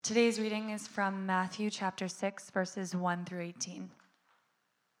Today's reading is from Matthew chapter 6, verses 1 through 18.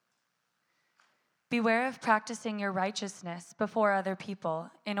 Beware of practicing your righteousness before other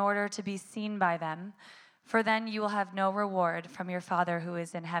people in order to be seen by them, for then you will have no reward from your Father who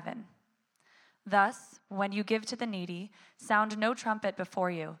is in heaven. Thus, when you give to the needy, sound no trumpet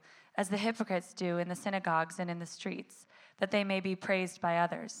before you, as the hypocrites do in the synagogues and in the streets, that they may be praised by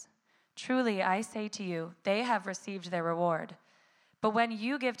others. Truly, I say to you, they have received their reward. But when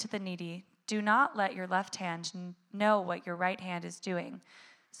you give to the needy, do not let your left hand know what your right hand is doing,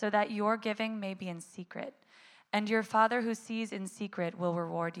 so that your giving may be in secret, and your Father who sees in secret will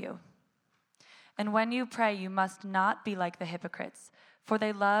reward you. And when you pray, you must not be like the hypocrites, for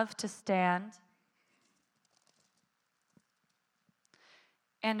they love to stand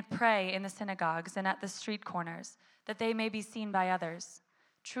and pray in the synagogues and at the street corners, that they may be seen by others.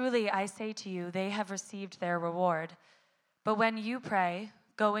 Truly, I say to you, they have received their reward. But when you pray,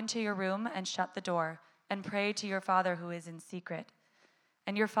 go into your room and shut the door, and pray to your Father who is in secret.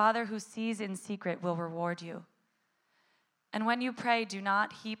 And your Father who sees in secret will reward you. And when you pray, do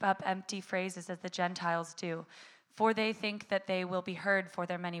not heap up empty phrases as the Gentiles do, for they think that they will be heard for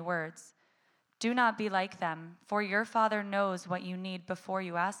their many words. Do not be like them, for your Father knows what you need before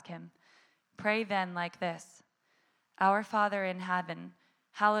you ask him. Pray then like this: Our Father in heaven,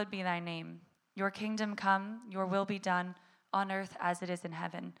 hallowed be thy name. Your kingdom come, your will be done, on earth as it is in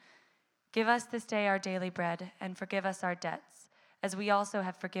heaven. Give us this day our daily bread, and forgive us our debts, as we also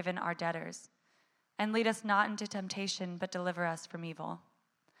have forgiven our debtors. And lead us not into temptation, but deliver us from evil.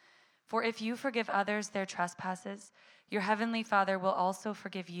 For if you forgive others their trespasses, your heavenly Father will also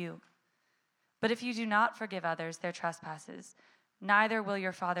forgive you. But if you do not forgive others their trespasses, neither will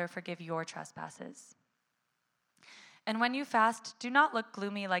your Father forgive your trespasses. And when you fast, do not look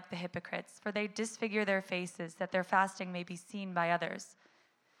gloomy like the hypocrites, for they disfigure their faces, that their fasting may be seen by others.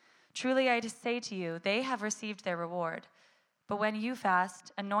 Truly I say to you, they have received their reward. But when you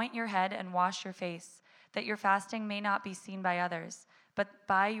fast, anoint your head and wash your face, that your fasting may not be seen by others, but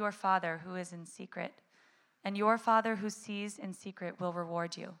by your Father who is in secret. And your Father who sees in secret will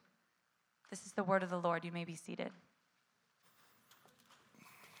reward you. This is the word of the Lord. You may be seated.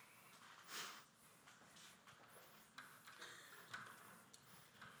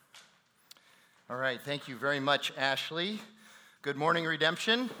 All right, thank you very much, Ashley. Good morning,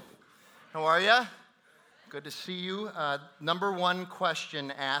 Redemption. How are you? Good to see you. Number one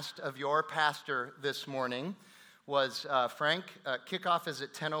question asked of your pastor this morning was, Frank, kickoff is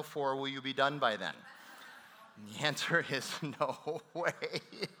at 10:04. Will you be done by then? And the answer is no way.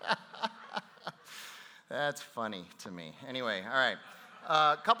 That's funny to me. Anyway, all right.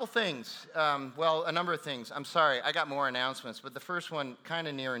 A couple things. A number of things. I'm sorry, I got more announcements, but the first one kind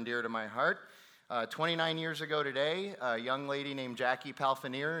of near and dear to my heart. 29 years ago today, a young lady named Jackie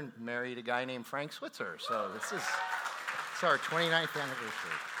Palfinier married a guy named Frank Switzer. So it's our 29th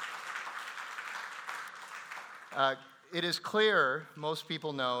anniversary. It is clear, most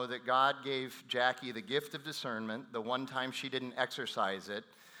people know, that God gave Jackie the gift of discernment the one time she didn't exercise it,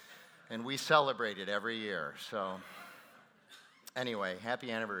 and we celebrate it every year. So anyway, happy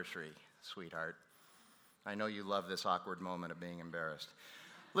anniversary, sweetheart. I know you love this awkward moment of being embarrassed.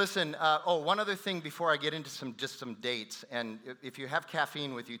 Listen, one other thing before I get into some dates, and if you have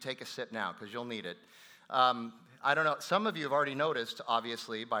caffeine with you, take a sip now, because you'll need it. I don't know, some of you have already noticed,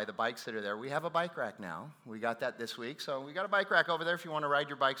 obviously, by the bikes that are there, we have a bike rack now. We got that this week, so we got a bike rack over there if you want to ride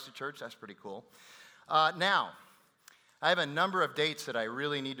your bikes to church. That's pretty cool. Now, I have a number of dates that I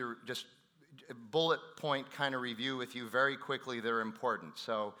really need to just bullet point kind of review with you very quickly. They're important.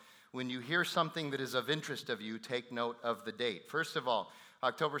 So when you hear something that is of interest of you, take note of the date. First of all,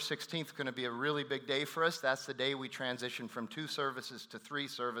 October 16th is going to be a really big day for us. That's the day we transition from 2 services to 3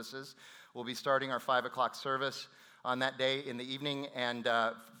 services. We'll be starting our 5 o'clock service on that day in the evening. And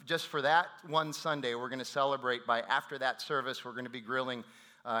just for that one Sunday, we're going to celebrate by after that service, we're going to be grilling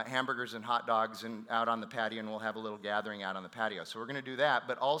hamburgers and hot dogs and out on the patio, and we'll have a little gathering out on the patio. So we're going to do that.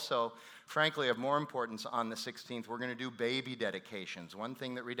 But also, frankly, of more importance, on the 16th, we're going to do baby dedications. One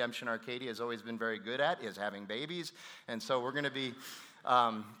thing that Redemption Arcadia has always been very good at is having babies. And so we're going to be...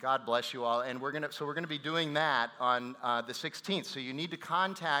 God bless you all. And we're going to be doing that on the 16th. So you need to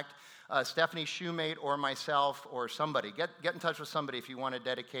contact Stephanie Shoemate or myself or somebody. Get in touch with somebody if you want to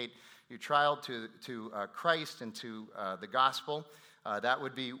dedicate your child to Christ and to the gospel. That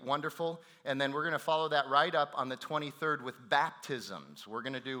would be wonderful. And then we're going to follow that right up on the 23rd with baptisms. We're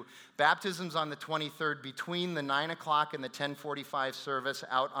going to do baptisms on the 23rd between the 9 o'clock and the 10:45 service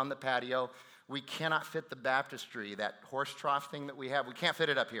out on the patio. we cannot fit the baptistry, that horse trough thing that we have. We can't fit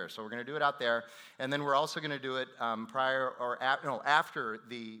it up here, so we're going to do it out there. And then we're also going to do it after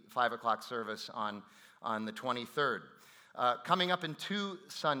the 5 o'clock service on the 23rd. Coming up in 2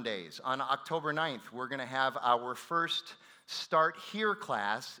 Sundays, on October 9th, we're going to have our first Start Here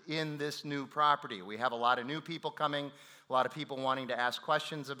class in this new property. We have a lot of new people coming, a lot of people wanting to ask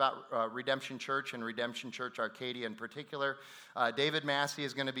questions about Redemption Church and Redemption Church Arcadia in particular. David Massey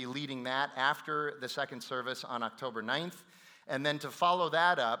is going to be leading that after the second service on October 9th. And then to follow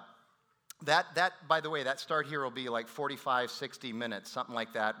that up, that by the way, that Start Here will be like 45, 60 minutes, something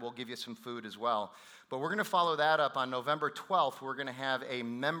like that. We'll give you some food as well. But we're going to follow that up on November 12th. We're going to have a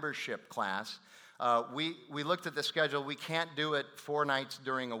membership class. We looked at the schedule. We can't do it 4 nights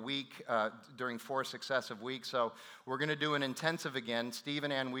during a week, during 4 successive weeks. So we're going to do an intensive again. Steve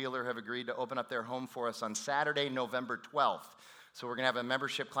and Ann Wheeler have agreed to open up their home for us on Saturday, November 12th. So we're going to have a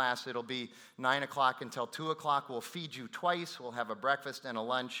membership class. It'll be 9 o'clock until 2 o'clock. We'll feed you twice. We'll have a breakfast and a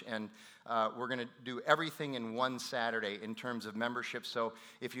lunch, and we're going to do everything in one Saturday in terms of membership. So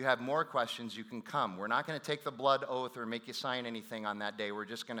if you have more questions, you can come. We're not going to take the blood oath or make you sign anything on that day. We're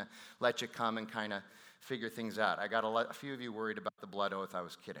just going to let you come and kind of figure things out. I got a few of you worried about the blood oath. I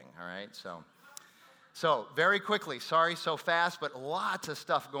was kidding, all right? So very quickly, sorry so fast, but lots of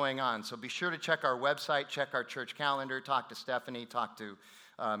stuff going on. So be sure to check our website, check our church calendar, talk to Stephanie, talk to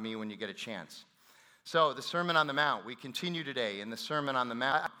me when you get a chance. So the Sermon on the Mount, we continue today in the Sermon on the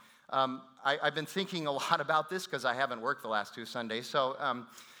Mount. I've been thinking a lot about this because I haven't worked the last 2 Sundays. So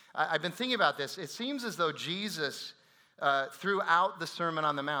I've been thinking about this. It seems as though Jesus, throughout the Sermon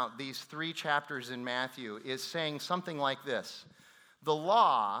on the Mount, these 3 chapters in Matthew, is saying something like this. The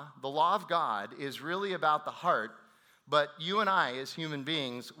law of God, is really about the heart, but you and I, as human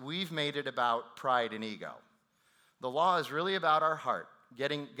beings, we've made it about pride and ego. The law is really about our heart,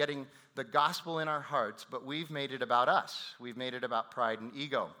 getting the gospel in our hearts, but we've made it about us. We've made it about pride and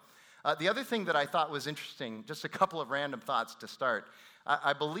ego. The other thing that I thought was interesting, just a couple of random thoughts to start.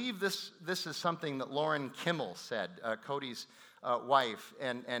 I believe this is something that Lauren Kimmel said, Cody's wife,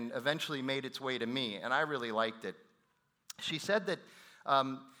 and eventually made its way to me, and I really liked it. She said that,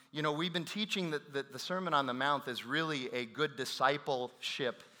 we've been teaching that the Sermon on the Mount is really a good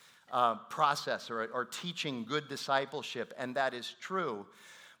discipleship process or teaching good discipleship, and that is true.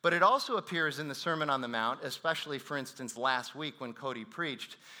 But it also appears in the Sermon on the Mount, especially, for instance, last week when Cody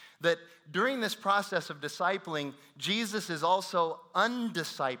preached, that during this process of discipling, Jesus is also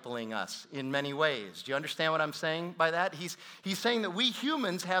undiscipling us in many ways. Do you understand what I'm saying by that? He's saying that we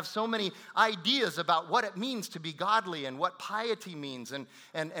humans have so many ideas about what it means to be godly and what piety means and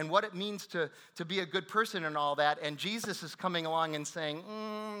what it means to be a good person and all that. And Jesus is coming along and saying,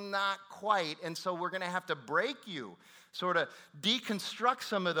 not quite. And so we're going to have to break you, sort of deconstruct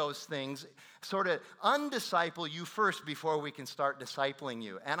some of those things, sort of undisciple you first before we can start discipling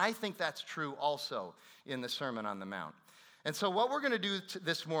you. And I think that's true also in the Sermon on the Mount. And so what we're going to do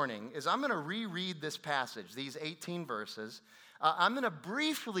this morning is I'm going to reread this passage, these 18 verses. I'm going to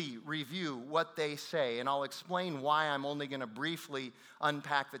briefly review what they say, and I'll explain why I'm only going to briefly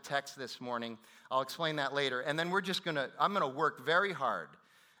unpack the text this morning. I'll explain that later. And then I'm going to work very hard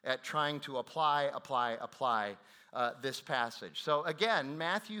at trying to apply this passage. So again,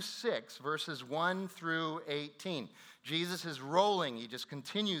 Matthew 6, verses 1 through 18. Jesus is rolling. He just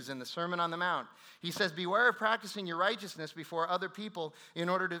continues in the Sermon on the Mount. He says, beware of practicing your righteousness before other people in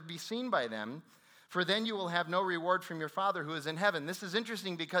order to be seen by them, for then you will have no reward from your Father who is in heaven. This is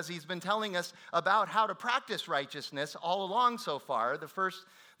interesting because he's been telling us about how to practice righteousness all along so far.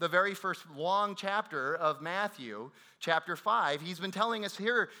 The very first long chapter of Matthew, chapter 5, he's been telling us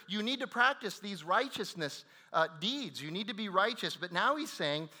here, you need to practice these righteousness deeds. You need to be righteous. But now he's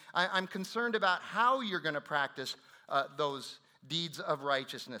saying, I'm concerned about how you're going to practice those deeds of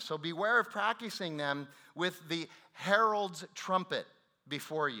righteousness. So beware of practicing them with the herald's trumpet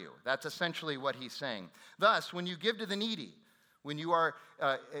before you. That's essentially what he's saying. Thus, when you give to the needy, when you are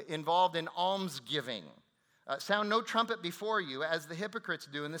involved in almsgiving, sound no trumpet before you, as the hypocrites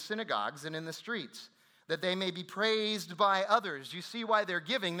do in the synagogues and in the streets, that they may be praised by others. You see why they're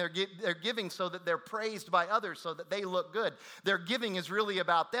giving? They're giving so that they're praised by others, so that they look good. Their giving is really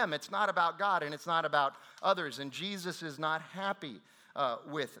about them. It's not about God, and it's not about others. And Jesus is not happy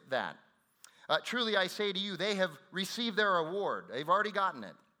with that. Truly I say to you, they have received their reward. They've already gotten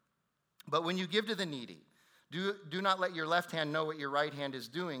it. But when you give to the needy, do not let your left hand know what your right hand is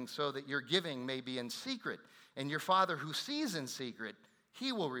doing, so that your giving may be in secret. And your Father who sees in secret,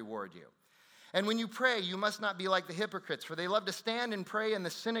 he will reward you. And when you pray, you must not be like the hypocrites, for they love to stand and pray in the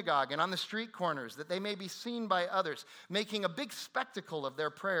synagogue and on the street corners, that they may be seen by others, making a big spectacle of their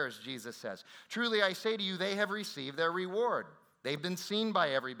prayers, Jesus says. Truly, I say to you, they have received their reward. They've been seen by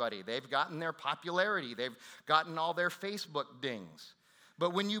everybody. They've gotten their popularity. They've gotten all their Facebook dings.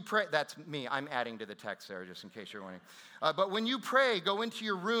 But when you pray, that's me. I'm adding to the text there, just in case you're wondering. But when you pray, go into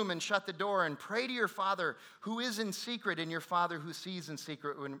your room and shut the door and pray to your Father who is in secret, and your Father who sees in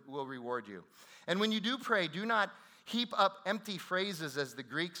secret will reward you. And when you do pray, do not heap up empty phrases as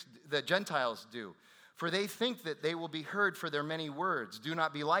the Gentiles do, for they think that they will be heard for their many words. Do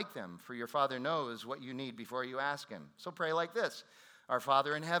not be like them, for your Father knows what you need before you ask him. So pray like this. Our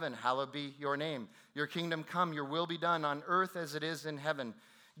Father in heaven, hallowed be your name. Your kingdom come, your will be done on earth as it is in heaven.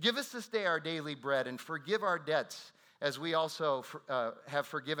 Give us this day our daily bread, and forgive our debts as we also have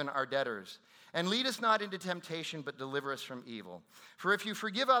forgiven our debtors. And lead us not into temptation, but deliver us from evil. For if you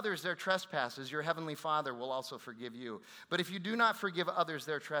forgive others their trespasses, your heavenly Father will also forgive you. But if you do not forgive others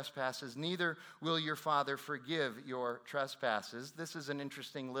their trespasses, neither will your Father forgive your trespasses. This is an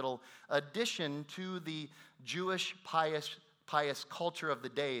interesting little addition to the Jewish pious culture of the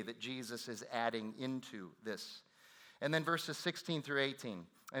day that Jesus is adding into this. And then verses 16 through 18.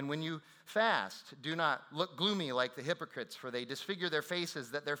 And when you fast, do not look gloomy like the hypocrites, for they disfigure their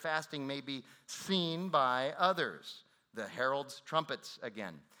faces that their fasting may be seen by others. The herald's trumpets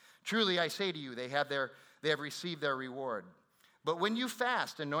again. Truly I say to you, they have received their reward. But when you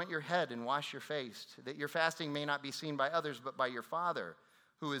fast, anoint your head and wash your face, that your fasting may not be seen by others, but by your Father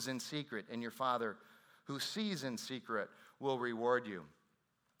who is in secret, and your Father who sees in secret will reward you.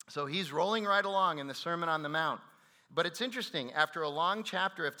 So he's rolling right along in the Sermon on the Mount. But it's interesting, after a long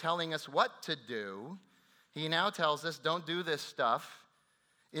chapter of telling us what to do, he now tells us don't do this stuff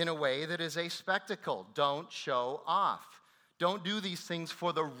in a way that is a spectacle. Don't show off. Don't do these things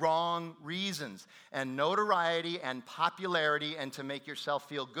for the wrong reasons. And notoriety and popularity and to make yourself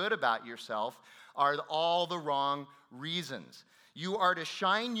feel good about yourself are all the wrong reasons. You are to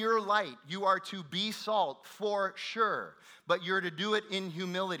shine your light. You are to be salt for sure, but you're to do it in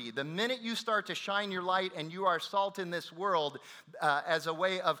humility. The minute you start to shine your light and you are salt in this world as a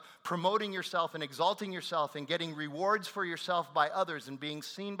way of promoting yourself and exalting yourself and getting rewards for yourself by others and being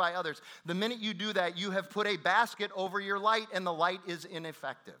seen by others, the minute you do that, you have put a basket over your light and the light is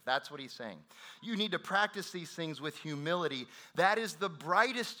ineffective. That's what he's saying. You need to practice these things with humility. That is the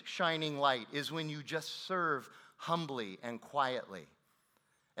brightest shining light, is when you just serve humbly and quietly.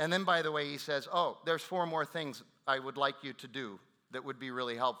 And then, by the way, he says, there's 4 more things I would like you to do that would be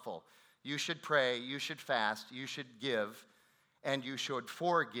really helpful. You should pray, you should fast, you should give, and you should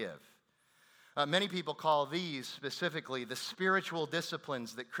forgive. Many people call these specifically the spiritual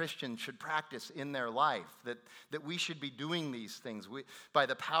disciplines that Christians should practice in their life, that we should be doing these things by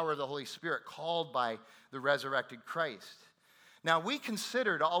the power of the Holy Spirit, called by the resurrected Christ. Now, we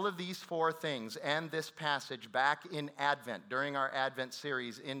considered all of these 4 things and this passage back in Advent, during our Advent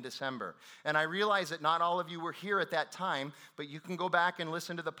series in December. And I realize that not all of you were here at that time, but you can go back and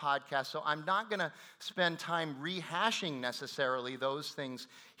listen to the podcast. So I'm not going to spend time rehashing necessarily those things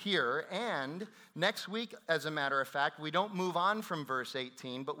here. And next week, as a matter of fact, we don't move on from verse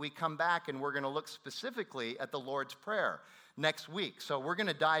 18, but we come back and we're going to look specifically at the Lord's Prayer next week. So we're going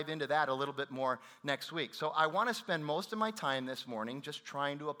to dive into that a little bit more next week. So I want to spend most of my time this morning just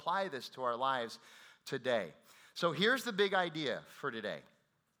trying to apply this to our lives today. So here's the big idea for today.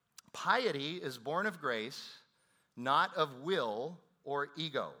 Piety is born of grace, not of will or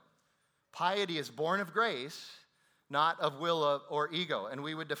ego. Piety is born of grace, not of will or ego. And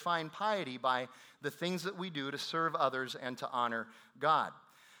we would define piety by the things that we do to serve others and to honor God.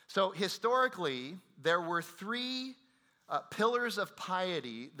 So historically, there were 3 pillars of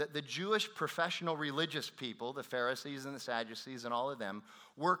piety that the Jewish professional religious people, the Pharisees and the Sadducees and all of them,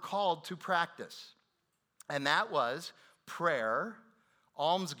 were called to practice. And that was prayer,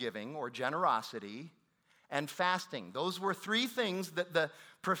 almsgiving or generosity, and fasting. Those were 3 things that the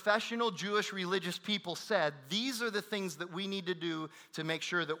professional Jewish religious people said, these are the things that we need to do to make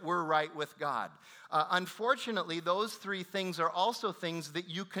sure that we're right with God. Unfortunately, those 3 things are also things that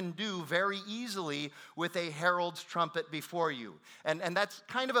you can do very easily with a herald's trumpet before you. And that's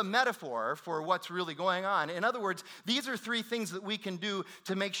kind of a metaphor for what's really going on. In other words, these are 3 things that we can do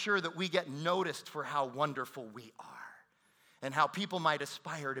to make sure that we get noticed for how wonderful we are and how people might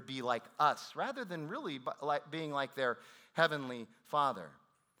aspire to be like us rather than really being like their heavenly Father.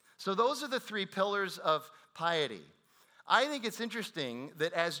 So those are the 3 pillars of piety. I think it's interesting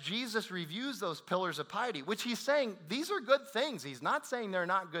that as Jesus reviews those pillars of piety, which he's saying these are good things. He's not saying they're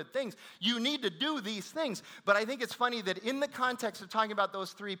not good things. You need to do these things. But I think it's funny that in the context of talking about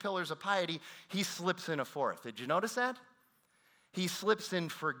those 3 pillars of piety, he slips in a 4th. Did you notice that? He slips in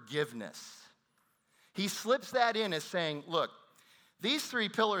forgiveness. He slips that in as saying, look, these 3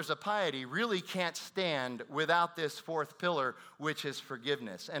 pillars of piety really can't stand without this 4th pillar, which is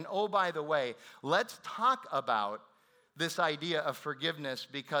forgiveness. And oh, by the way, let's talk about this idea of forgiveness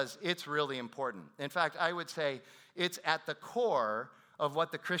because it's really important. In fact, I would say it's at the core of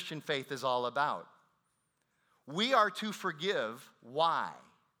what the Christian faith is all about. We are to forgive. Why?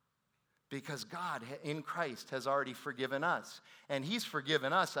 Because God in Christ has already forgiven us, and he's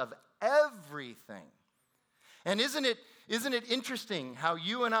forgiven us of everything. And isn't it interesting how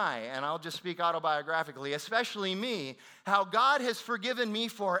you and I, and I'll just speak autobiographically, especially me, how God has forgiven me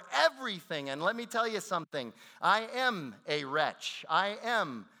for everything. And let me tell you something. I am a wretch. I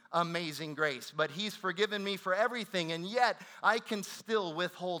am amazing grace. But he's forgiven me for everything. And yet I can still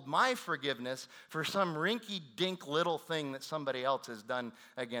withhold my forgiveness for some rinky-dink little thing that somebody else has done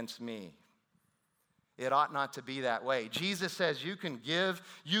against me. It ought not to be that way. Jesus says you can give,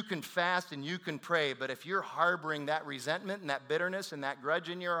 you can fast, and you can pray, but if you're harboring that resentment and that bitterness and that grudge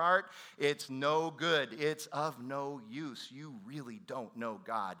in your heart, it's no good. It's of no use. You really don't know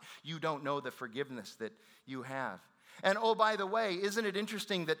God. You don't know the forgiveness that you have. And oh, by the way, isn't it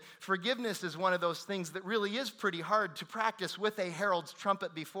interesting that forgiveness is one of those things that really is pretty hard to practice with a herald's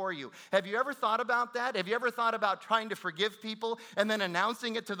trumpet before you? Have you ever thought about that? Have you ever thought about trying to forgive people and then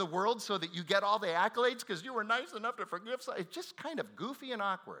announcing it to the world so that you get all the accolades because you were nice enough to forgive? It's just kind of goofy and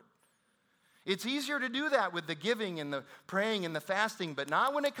awkward. It's easier to do that with the giving and the praying and the fasting, but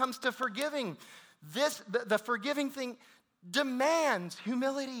not when it comes to forgiving. The forgiving thing demands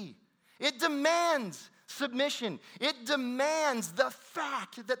humility. It demands submission. It demands the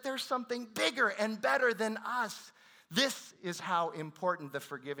fact that there's something bigger and better than us. This is how important the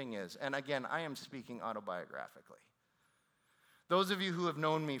forgiving is. And again, I am speaking autobiographically. Those of you who have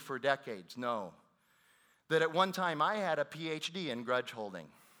known me for decades know that at one time I had a PhD in grudge holding.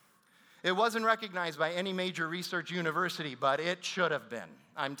 It wasn't recognized by any major research university, but it should have been,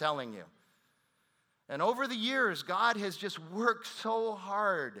 I'm telling you. And over the years, God has just worked so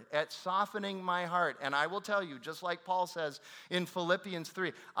hard at softening my heart. And I will tell you, just like Paul says in Philippians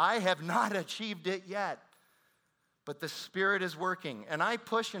 3, I have not achieved it yet, but the Spirit is working. And I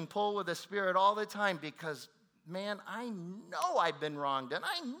push and pull with the Spirit all the time because, man, I know I've been wronged and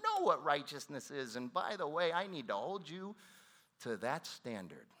I know what righteousness is. And by the way, I need to hold you to that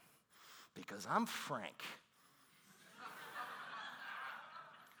standard because I'm Frank.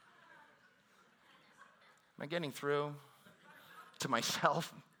 Am I getting through to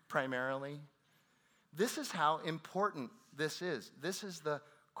myself primarily? This is how important this is. This is the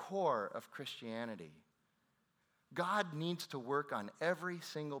core of Christianity. God needs to work on every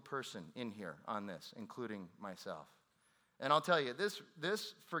single person in here on this, including myself. And I'll tell you,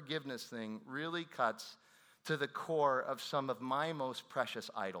 this forgiveness thing really cuts to the core of some of my most precious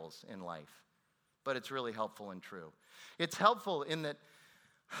idols in life. But it's really helpful and true. It's helpful in that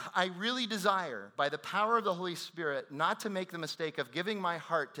I really desire, by the power of the Holy Spirit, not to make the mistake of giving my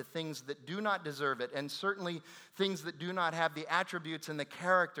heart to things that do not deserve it, and certainly things that do not have the attributes and the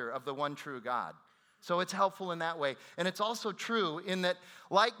character of the one true God. So it's helpful in that way. And it's also true in that,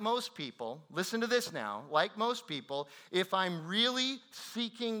 like most people, listen to this now, like most people, if I'm really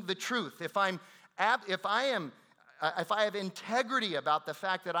seeking the truth, if I have integrity about the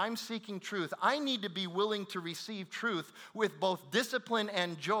fact that I'm seeking truth, I need to be willing to receive truth with both discipline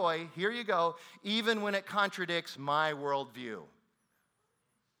and joy, here you go, even when it contradicts my worldview.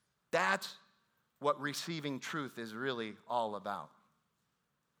 That's what receiving truth is really all about.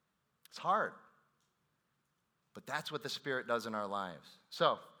 It's hard, but that's what the Spirit does in our lives.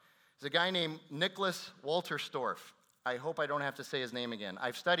 So, there's a guy named Nicholas Wolterstorff. I hope I don't have to say his name again.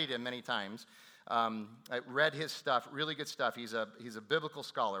 I've studied him many times. I read his stuff, really good stuff. He's a biblical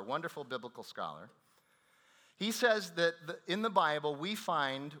scholar, wonderful biblical scholar. He says that in the Bible, we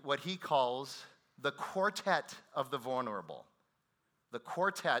find what he calls the quartet of the vulnerable. The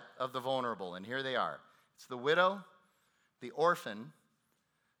quartet of the vulnerable, and here they are. It's the widow, the orphan,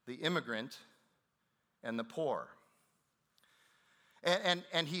 the immigrant, and the poor.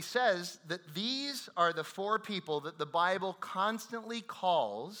 And he says that these are the 4 people that the Bible constantly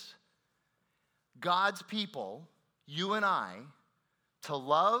calls God's people, you and I, to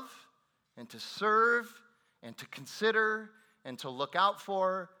love and to serve and to consider and to look out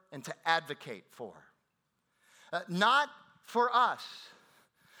for and to advocate for. Not for us,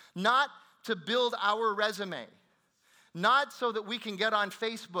 not to build our resume, Not so that we can get on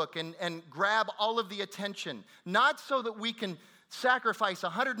Facebook and grab all of the attention. Not so that we can sacrifice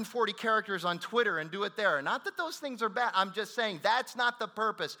 140 characters on Twitter and do it there. Not that those things are bad. I'm just saying that's not the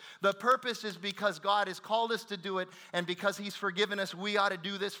purpose. The purpose is because God has called us to do it, and because He's forgiven us, we ought to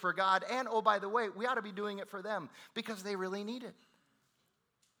do this for God. And, oh, by the way, we ought to be doing it for them because they really need it.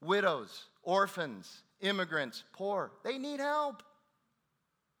 Widows, orphans, immigrants, poor, they need help.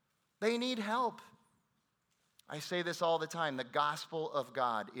 They need help. I say this all the time. The gospel of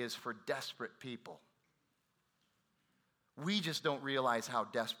God is for desperate people. We just don't realize how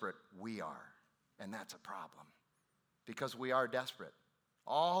desperate we are, and that's a problem because we are desperate.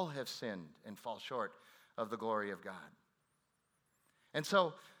 All have sinned and fall short of the glory of God. And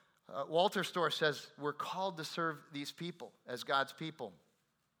so Walter Storr says we're called to serve these people as God's people.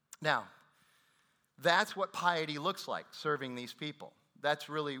 Now, that's what piety looks like, serving these people. That's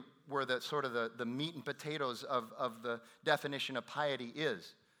really where the meat and potatoes of the definition of piety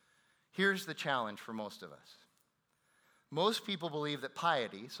is. Here's the challenge for most of us. Most people believe that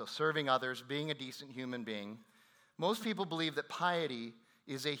piety, so serving others, being a decent human being, most people believe that piety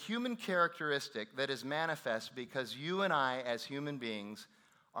is a human characteristic that is manifest because you and I, as human beings,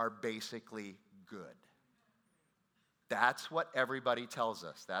 are basically good. That's what everybody tells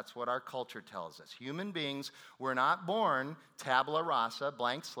us. That's what our culture tells us. Human beings were not born tabula rasa,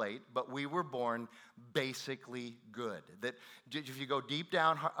 blank slate, but we were born basically good. That if you go deep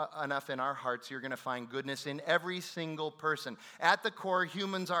down enough in our hearts, you're going to find goodness in every single person. At the core,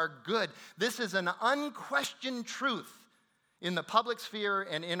 humans are good. This is an unquestioned truth in the public sphere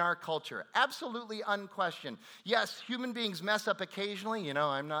and in our culture. Absolutely unquestioned. Yes, human beings mess up occasionally. You know,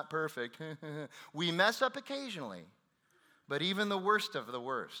 I'm not perfect. We mess up occasionally. But even the worst of the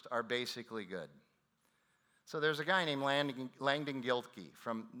worst are basically good. So there's a guy named Langdon Gilkey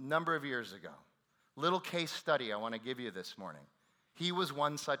from a number of years ago. Little case study I want to give you this morning. He was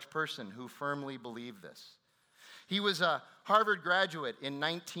one such person who firmly believed this. He was a Harvard graduate in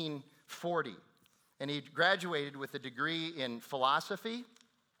 1940, and he graduated with a degree in philosophy,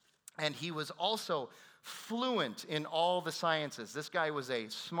 and he was also fluent in all the sciences. This guy was a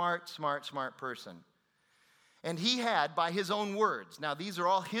smart person. And he had, by his own words, now these are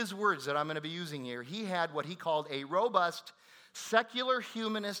all his words that I'm going to be using here, he had what he called a robust secular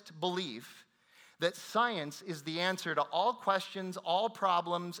humanist belief that science is the answer to all questions, all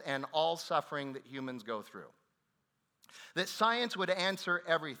problems, and all suffering that humans go through. That science would answer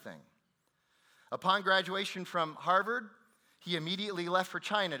everything. Upon graduation from Harvard, he immediately left for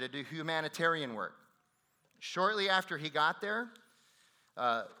China to do humanitarian work. Shortly after he got there,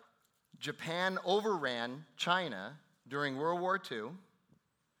 Japan overran China during World War II,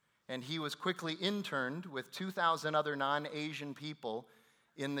 and he was quickly interned with 2,000 other non-Asian people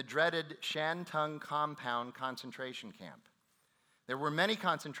in the dreaded Shantung Compound concentration camp. There were many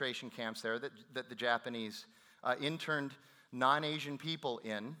concentration camps there that the Japanese interned non-Asian people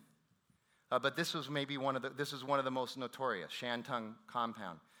in, but this was one of the most notorious, Shantung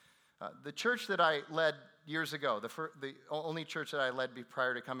Compound. The church that I led years ago, the only church that I led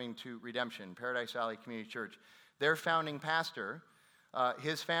prior to coming to Redemption, Paradise Valley Community Church, their founding pastor,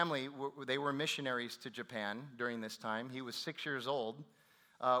 his family, they were missionaries to Japan during this time. He was 6 years old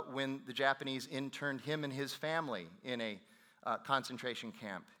when the Japanese interned him and his family in a concentration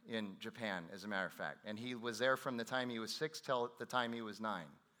camp in Japan, as a matter of fact. And he was there from the time he was 6 till the time he was 9.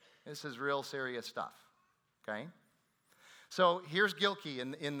 This is real serious stuff, okay? So here's Gilkey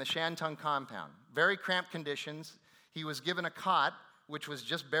in the Shantung compound. Very cramped conditions. He was given a cot, which was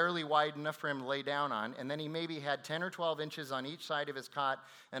just barely wide enough for him to lay down on, and then he maybe had 10 or 12 inches on each side of his cot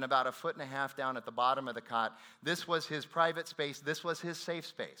and about 1.5 feet down at the bottom of the cot. This was his private space. This was his safe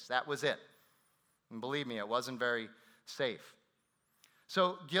space. That was it. And believe me, it wasn't very safe.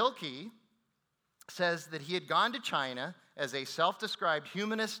 So Gilkey says that he had gone to China as a self-described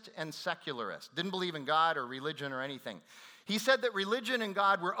humanist and secularist. Didn't believe in God or religion or anything. He said that religion and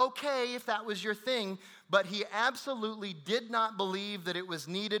God were okay if that was your thing, but he absolutely did not believe that it was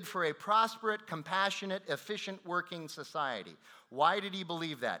needed for a prosperous, compassionate, efficient working society. Why did he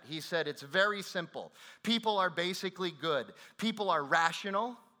believe that? He said it's very simple. People are basically good. People are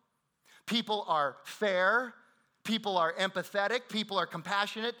rational. People are fair. People are empathetic. People are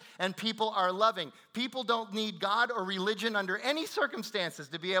compassionate. And people are loving. People don't need God or religion under any circumstances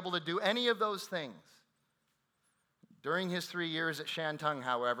to be able to do any of those things. During his 3 years at Shantung,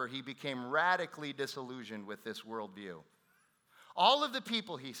 however, he became radically disillusioned with this worldview. All of the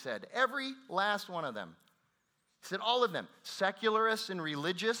people, he said, every last one of them, he said all of them, secularists and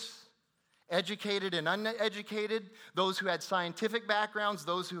religious, educated and uneducated, those who had scientific backgrounds,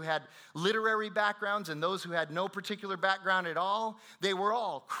 those who had literary backgrounds, and those who had no particular background at all. They were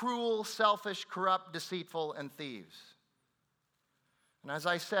all cruel, selfish, corrupt, deceitful, and thieves. And as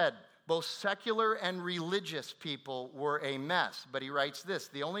I said, both secular and religious people were a mess. But he writes this: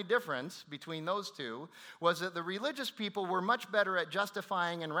 the only difference between those two was that the religious people were much better at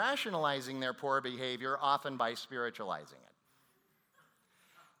justifying and rationalizing their poor behavior, often by spiritualizing it.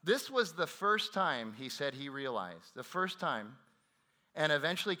 This was the first time, he said, he realized, the first time, and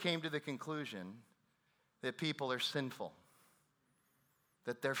eventually came to the conclusion that people are sinful,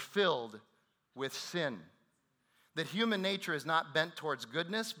 that they're filled with sin, that human nature is not bent towards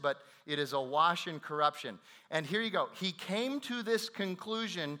goodness, but it is awash in corruption. And here you go. He came to this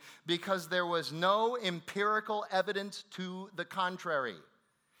conclusion because there was no empirical evidence to the contrary.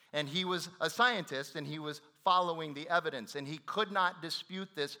 And he was a scientist, and he was following the evidence, and he could not dispute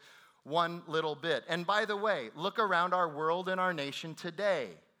this one little bit. And by the way, look around our world and our nation today.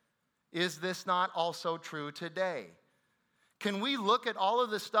 Is this not also true today? Can we look at all of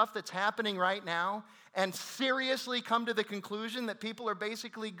the stuff that's happening right now and seriously come to the conclusion that people are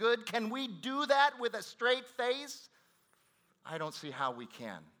basically good? Can we do that with a straight face? I don't see how we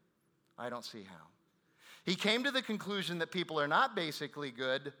can. I don't see how. He came to the conclusion that people are not basically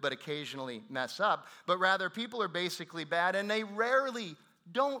good, but occasionally mess up, but rather people are basically bad, and they rarely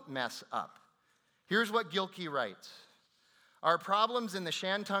don't mess up. Here's what Gilkey writes: our problems in the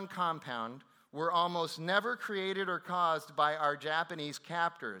Shantung compound were almost never created or caused by our Japanese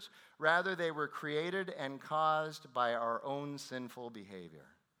captors. Rather, they were created and caused by our own sinful behavior.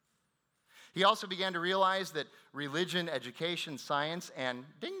 He also began to realize that religion, education, science, and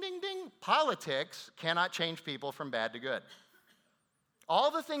ding, ding, ding, politics cannot change people from bad to good.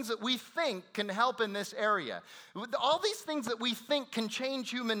 All the things that we think can help in this area, all these things that we think can change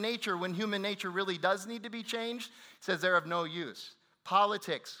human nature when human nature really does need to be changed, he says they're of no use.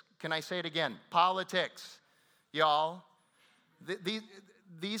 Politics, can I say it again? Politics, y'all.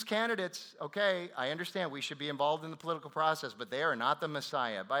 These candidates, okay, I understand we should be involved in the political process, but they are not the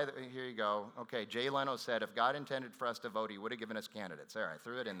Messiah. Here you go. Okay, Jay Leno said if God intended for us to vote, he would have given us candidates. There, I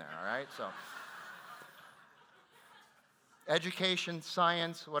threw it in there, all right? So, education,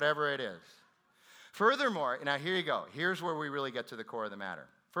 science, whatever it is. Furthermore, now here you go. Here's where we really get to the core of the matter.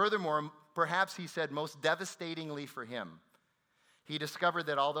 Furthermore, perhaps he said most devastatingly for him, he discovered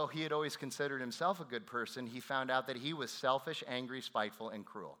that although he had always considered himself a good person, he found out that he was selfish, angry, spiteful, and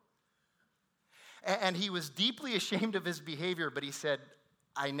cruel. And he was deeply ashamed of his behavior, but he said,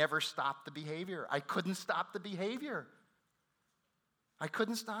 I never stopped the behavior. I couldn't stop the behavior. I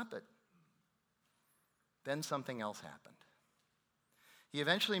couldn't stop it. Then something else happened. He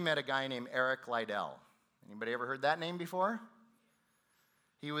eventually met a guy named Eric Liddell. Anybody ever heard that name before?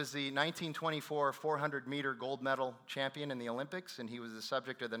 He was the 1924 400-meter gold medal champion in the Olympics, and he was the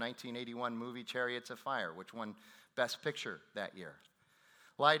subject of the 1981 movie Chariots of Fire, which won Best Picture that year.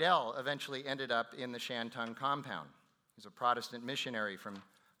 Liddell eventually ended up in the Shantung compound. He's a Protestant missionary from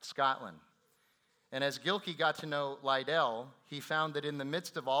Scotland. And as Gilkey got to know Liddell, he found that in the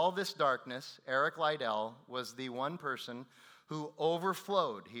midst of all this darkness, Eric Liddell was the one person who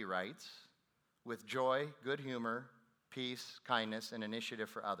overflowed, he writes, with joy, good humor, peace, kindness, and initiative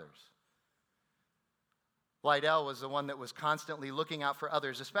for others. Liddell was the one that was constantly looking out for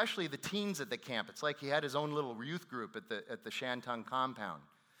others, especially the teens at the camp. It's like he had his own little youth group at the Shantung compound.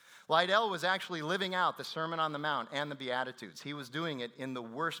 Liddell was actually living out the Sermon on the Mount and the Beatitudes. He was doing it in the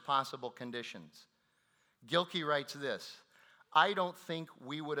worst possible conditions. Gilkey writes this: I don't think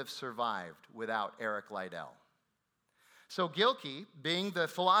we would have survived without Eric Liddell. So Gilkey, being the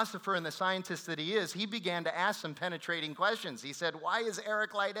philosopher and the scientist that he is, he began to ask some penetrating questions. He said, why is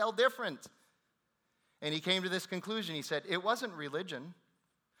Eric Liddell different? And he came to this conclusion. He said, it wasn't religion.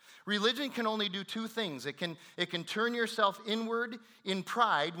 Religion can only do two things. It can turn yourself inward in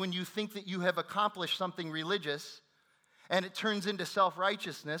pride when you think that you have accomplished something religious, and it turns into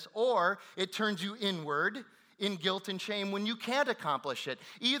self-righteousness, or it turns you inward in guilt and shame when you can't accomplish it.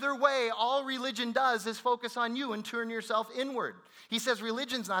 Either way, all religion does is focus on you and turn yourself inward. He says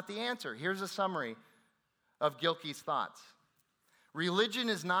religion's not the answer. Here's a summary of Gilkey's thoughts. Religion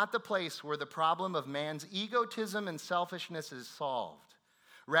is not the place where the problem of man's egotism and selfishness is solved.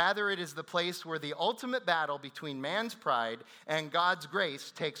 Rather, it is the place where the ultimate battle between man's pride and God's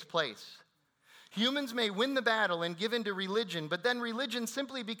grace takes place. Humans may win the battle and give in to religion, but then religion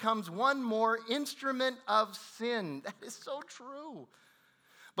simply becomes one more instrument of sin. That is so true.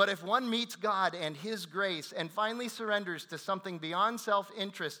 But if one meets God and His grace and finally surrenders to something beyond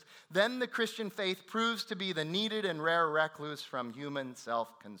self-interest, then the Christian faith proves to be the needed and rare recluse from human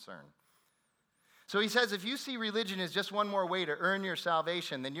self-concern. So he says, if you see religion as just one more way to earn your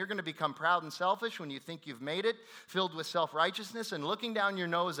salvation, then you're going to become proud and selfish when you think you've made it, filled with self-righteousness and looking down your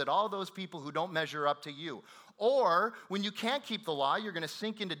nose at all those people who don't measure up to you. Or when you can't keep the law, you're going to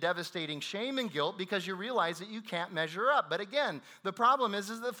sink into devastating shame and guilt because you realize that you can't measure up. But again, the problem is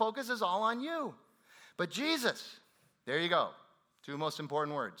the focus is all on you. But Jesus, there you go. Two most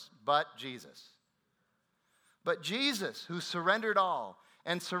important words. But Jesus. But Jesus, who surrendered all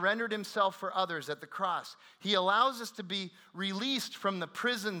and surrendered himself for others at the cross, he allows us to be released from the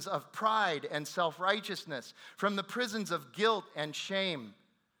prisons of pride and self-righteousness, from the prisons of guilt and shame,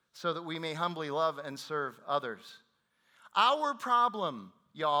 so that we may humbly love and serve others. Our problem,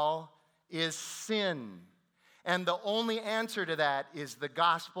 y'all, is sin. And the only answer to that is the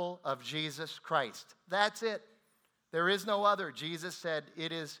gospel of Jesus Christ. That's it. There is no other. Jesus said,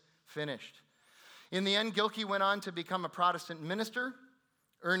 it is finished. In the end, Gilkey went on to become a Protestant minister,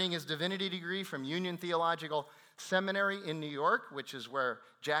 earning his divinity degree from Union Theological Seminary in New York, which is where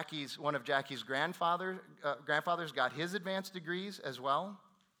one of Jackie's grandfathers got his advanced degrees as well.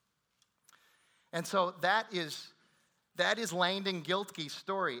 And so that is Langdon Gilkey's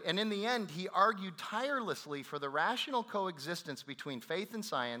story. And in the end, he argued tirelessly for the rational coexistence between faith and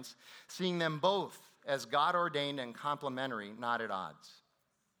science, seeing them both as God-ordained and complementary, not at odds.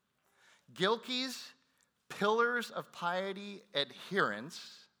 Gilkey's pillars of piety adherence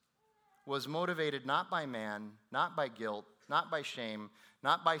was motivated not by man, not by guilt, not by shame,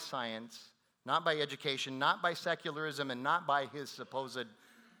 not by science, not by education, not by secularism, and not by his supposed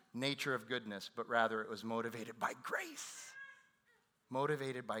nature of goodness, but rather it was motivated by grace.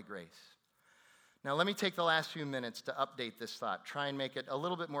 Motivated by grace. Now, let me take the last few minutes to update this thought, try and make it a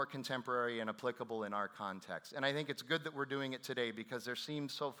little bit more contemporary and applicable in our context. And I think it's good that we're doing it today because there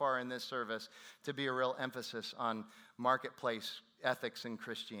seems so far in this service to be a real emphasis on marketplace ethics in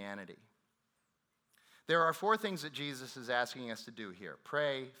Christianity. There are 4 things that Jesus is asking us to do here: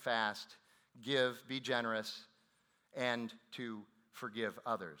 pray, fast, give, be generous, and to forgive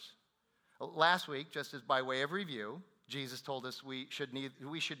others. Last week, just as by way of review, Jesus told us we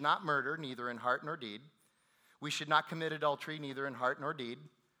should not murder, neither in heart nor deed. We should not commit adultery, neither in heart nor deed.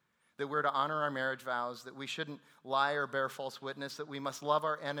 That we're to honor our marriage vows, that we shouldn't lie or bear false witness, that we must love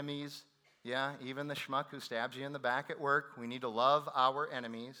our enemies. Yeah, even the schmuck who stabs you in the back at work. We need to love our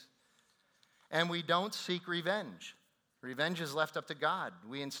enemies. And we don't seek revenge. Revenge is left up to God.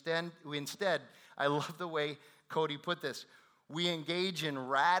 We instead, I love the way Cody put this, we engage in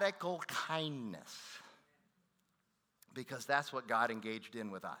radical kindness. Because that's what God engaged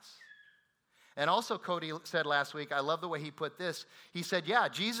in with us. And also, Cody said last week, I love the way he put this. He said, yeah,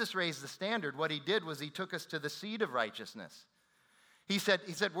 Jesus raised the standard. What he did was he took us to the seat of righteousness. He said,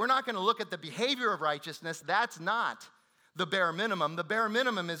 we're not going to look at the behavior of righteousness. That's not the bare minimum. The bare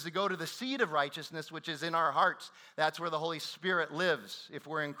minimum is to go to the seat of righteousness, which is in our hearts. That's where the Holy Spirit lives if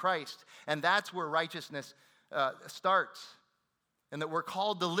we're in Christ. And that's where righteousness starts. And that we're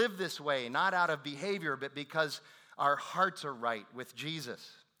called to live this way, not out of behavior, but because our hearts are right with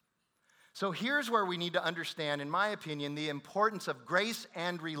Jesus. So here's where we need to understand, in my opinion, the importance of grace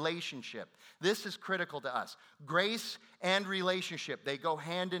and relationship. This is critical to us. Grace and relationship, they go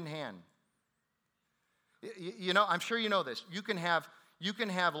hand in hand. You know, I'm sure you know this. You can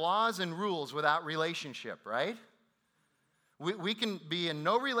have laws and rules without relationship, right? We can be in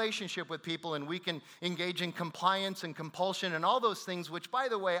no relationship with people, and we can engage in compliance and compulsion and all those things, which, by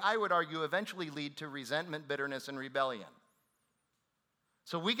the way, I would argue eventually lead to resentment, bitterness, and rebellion.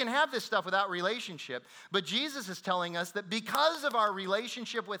 So we can have this stuff without relationship, but Jesus is telling us that because of our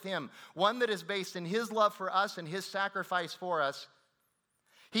relationship with him, one that is based in his love for us and his sacrifice for us,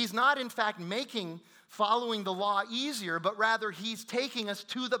 he's not, in fact, making following the law easier, but rather he's taking us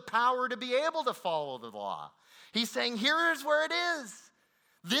to the power to be able to follow the law. He's saying, here is where it is.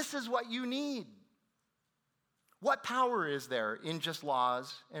 This is what you need. What power is there in just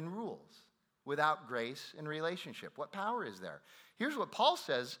laws and rules without grace and relationship? What power is there? Here's what Paul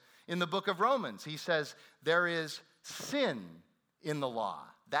says in the book of Romans. He says, there is sin in the law.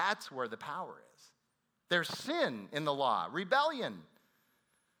 That's where the power is. There's sin in the law, rebellion,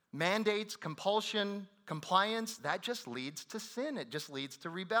 mandates, compulsion, compliance, that just leads to sin. It just leads to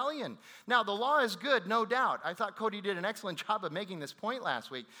rebellion. Now, the law is good, no doubt. I thought Cody did an excellent job of making this point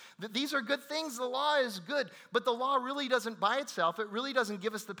last week. That these are good things. The law is good. But the law really doesn't by itself. It really doesn't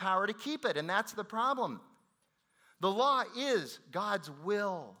give us the power to keep it. And that's the problem. The law is God's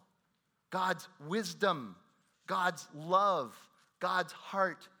will, God's wisdom, God's love, God's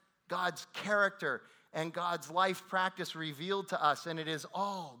heart, God's character, and God's life practice revealed to us. And it is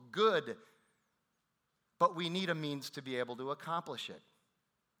all good. But we need a means to be able to accomplish it.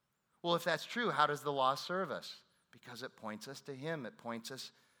 Well, if that's true, how does the law serve us? Because it points us to him. It points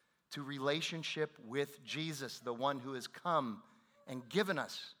us to relationship with Jesus, the one who has come and given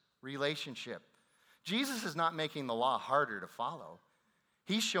us relationship. Jesus is not making the law harder to follow.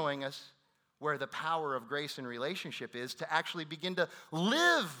 He's showing us where the power of grace and relationship is to actually begin to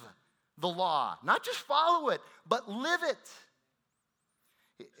live the law. Not just follow it, but live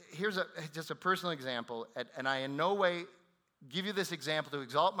it. Here's just a personal example, and I in no way give you this example to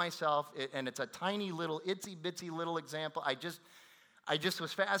exalt myself, and it's a tiny little, itsy-bitsy little example. I just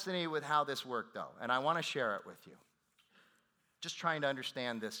was fascinated with how this worked, though, and I want to share it with you. Just trying to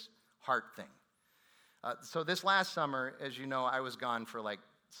understand this heart thing. So this last summer, as you know, I was gone for like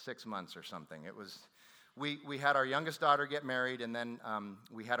 6 months or something. It was, we had our youngest daughter get married, and then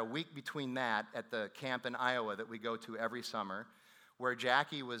we had a week between that at the camp in Iowa that we go to every summer, where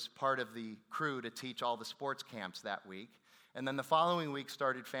Jackie was part of the crew to teach all the sports camps that week. And then the following week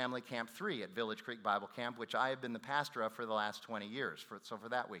started Family Camp 3 at Village Creek Bible Camp, which I have been the pastor of for the last 20 years, for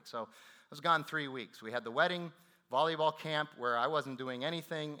that week. So I was gone 3 weeks. We had the wedding, volleyball camp where I wasn't doing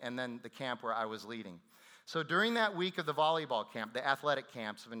anything, and then the camp where I was leading. So during that week of the volleyball camp, the athletic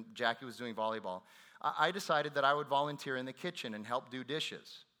camps, when Jackie was doing volleyball, I decided that I would volunteer in the kitchen and help do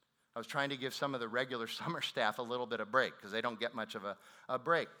dishes. I was trying to give some of the regular summer staff a little bit of break because they don't get much of a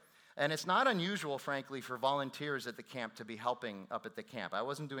break. And it's not unusual, frankly, for volunteers at the camp to be helping up at the camp. I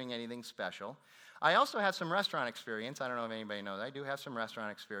wasn't doing anything special. I also have some restaurant experience. I don't know if anybody knows. I do have some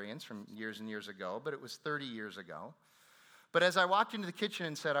restaurant experience from years and years ago, but it was 30 years ago. But as I walked into the kitchen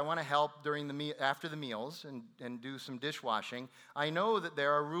and said, I want to help after the meals and do some dishwashing, I know that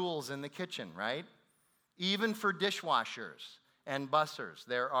there are rules in the kitchen, right? Even for dishwashers and bussers,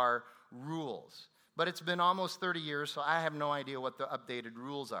 there are rules. But it's been almost 30 years, so I have no idea what the updated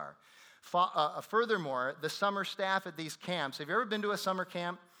rules are. Furthermore, the summer staff at these camps, have you ever been to a summer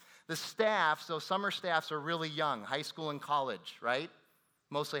camp? The staff, so summer staffs are really young, high school and college, right?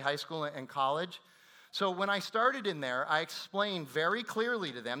 Mostly high school and college. So when I started in there, I explained very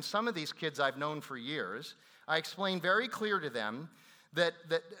clearly to them, some of these kids I've known for years, I explained very clear to them that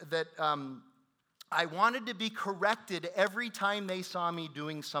I wanted to be corrected every time they saw me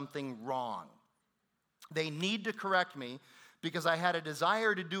doing something wrong. They need to correct me because I had a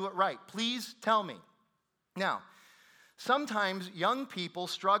desire to do it right. Please tell me. Now, sometimes young people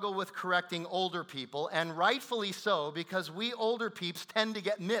struggle with correcting older people, and rightfully so, because we older peeps tend to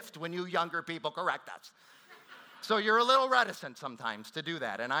get miffed when you younger people correct us. So you're a little reticent sometimes to do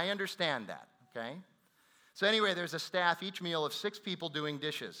that, and I understand that, okay? So anyway, there's a staff each meal of 6 people doing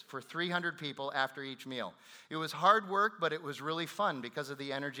dishes for 300 people after each meal. It was hard work, but it was really fun because of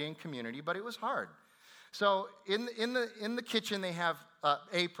the energy and community, but it was hard. So in the kitchen, they have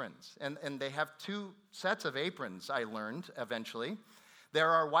aprons, and they have 2 sets of aprons, I learned eventually. There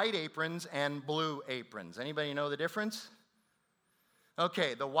are white aprons and blue aprons. Anybody know the difference?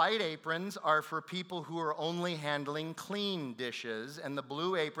 Okay, the white aprons are for people who are only handling clean dishes, and the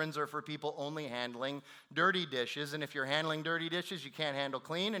blue aprons are for people only handling dirty dishes. And if you're handling dirty dishes, you can't handle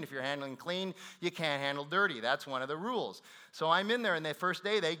clean, and if you're handling clean, you can't handle dirty. That's one of the rules. So I'm in there, and the first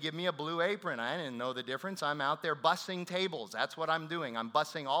day they give me a blue apron. I didn't know the difference. I'm out there bussing tables. That's what I'm doing. I'm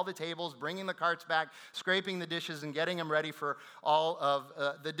bussing all the tables, bringing the carts back, scraping the dishes, and getting them ready for all of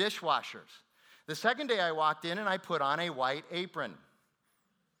the dishwashers. The second day I walked in, and I put on a white apron.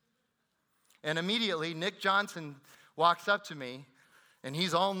 And immediately, Nick Johnson walks up to me, and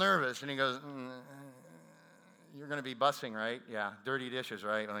he's all nervous, and he goes, you're going to be bussing, right? Yeah, dirty dishes,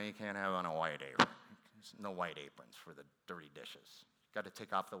 right? Well, you can't have on a white apron. There's no white aprons for the dirty dishes. You got to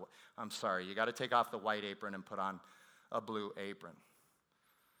take off you got to take off the white apron and put on a blue apron.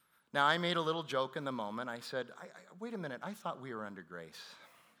 Now, I made a little joke in the moment. I said, wait a minute, I thought we were under grace.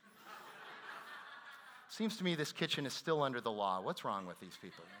 Seems to me this kitchen is still under the law. What's wrong with these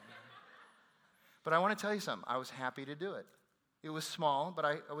people? But I want to tell you something. I was happy to do it. It was small, but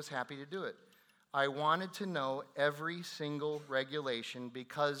I was happy to do it. I wanted to know every single regulation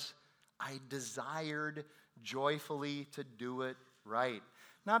because I desired joyfully to do it right.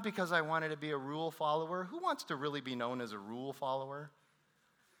 Not because I wanted to be a rule follower. Who wants to really be known as a rule follower?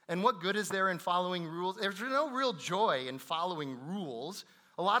 And what good is there in following rules? There's no real joy in following rules.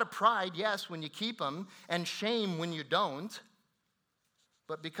 A lot of pride, yes, when you keep them, and shame when you don't.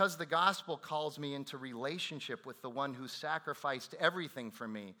 But because the gospel calls me into relationship with the one who sacrificed everything for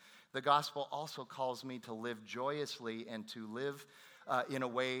me, the gospel also calls me to live joyously and to live in a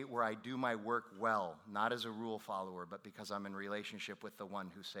way where I do my work well, not as a rule follower, but because I'm in relationship with the one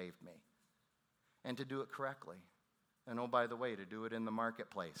who saved me. And to do it correctly. And oh, by the way, to do it in the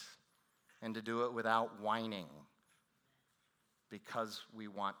marketplace. And to do it without whining. because we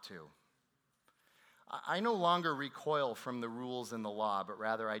want to. I no longer recoil from the rules in the law, but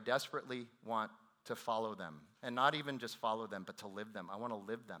rather I desperately want to follow them. And not even just follow them, but to live them. I want to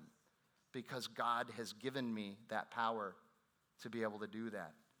live them because God has given me that power to be able to do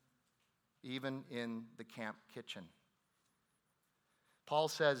that, even in the camp kitchen. Paul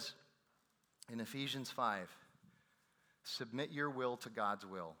says in Ephesians 5, submit your will to God's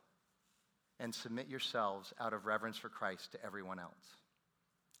will and submit yourselves out of reverence for Christ to everyone else.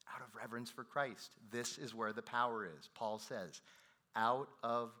 Out of reverence for Christ. This is where the power is. Paul says, out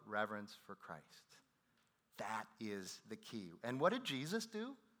of reverence for Christ. That is the key. And what did Jesus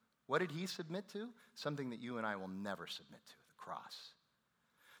do? What did he submit to? Something that you and I will never submit to, the cross.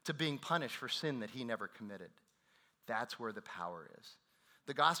 To being punished for sin that he never committed. That's where the power is.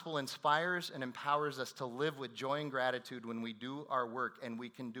 The gospel inspires and empowers us to live with joy and gratitude when we do our work, and we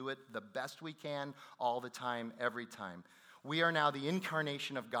can do it the best we can all the time, every time. We are now the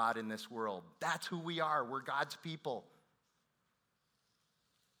incarnation of God in this world. That's who we are. We're God's people.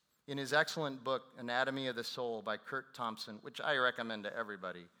 In his excellent book, Anatomy of the Soul by Kurt Thompson, which I recommend to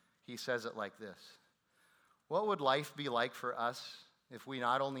everybody, he says it like this. What would life be like for us if we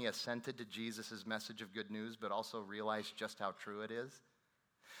not only assented to Jesus' message of good news, but also realized just how true it is?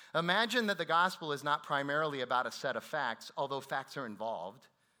 Imagine that the gospel is not primarily about a set of facts, although facts are involved.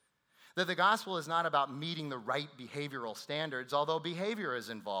 That the gospel is not about meeting the right behavioral standards, although behavior is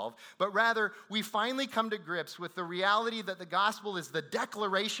involved, but rather we finally come to grips with the reality that the gospel is the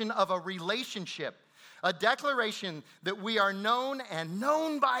declaration of a relationship, a declaration that we are known and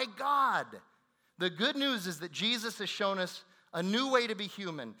known by God. The good news is that Jesus has shown us a new way to be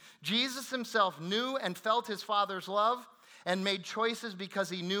human. Jesus himself knew and felt his Father's love and made choices because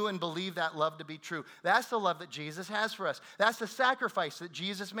he knew and believed that love to be true. That's the love that Jesus has for us. That's the sacrifice that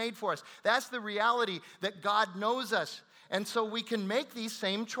Jesus made for us. That's the reality that God knows us. And so we can make these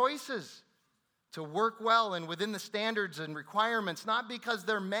same choices to work well and within the standards and requirements, not because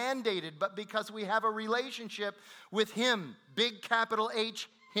they're mandated, but because we have a relationship with him, big capital H,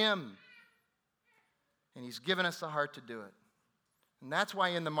 him. And he's given us the heart to do it. And that's why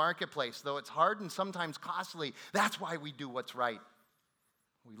in the marketplace, though it's hard and sometimes costly, that's why we do what's right.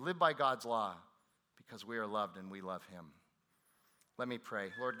 We live by God's law because we are loved and we love him. Let me pray.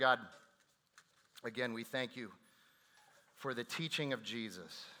 Lord God, again, we thank you for the teaching of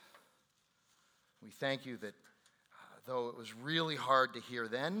Jesus. We thank you that though it was really hard to hear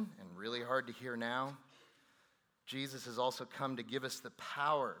then and really hard to hear now, Jesus has also come to give us the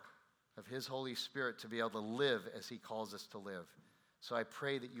power of his Holy Spirit to be able to live as he calls us to live. So I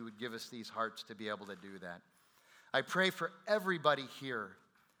pray that you would give us these hearts to be able to do that. I pray for everybody here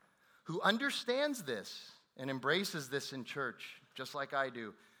who understands this and embraces this in church, just like I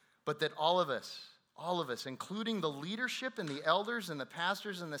do, but that all of us, including the leadership and the elders and the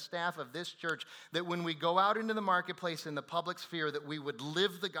pastors and the staff of this church, that when we go out into the marketplace in the public sphere, that we would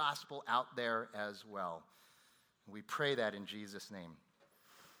live the gospel out there as well. We pray that in Jesus' name.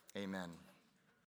 Amen.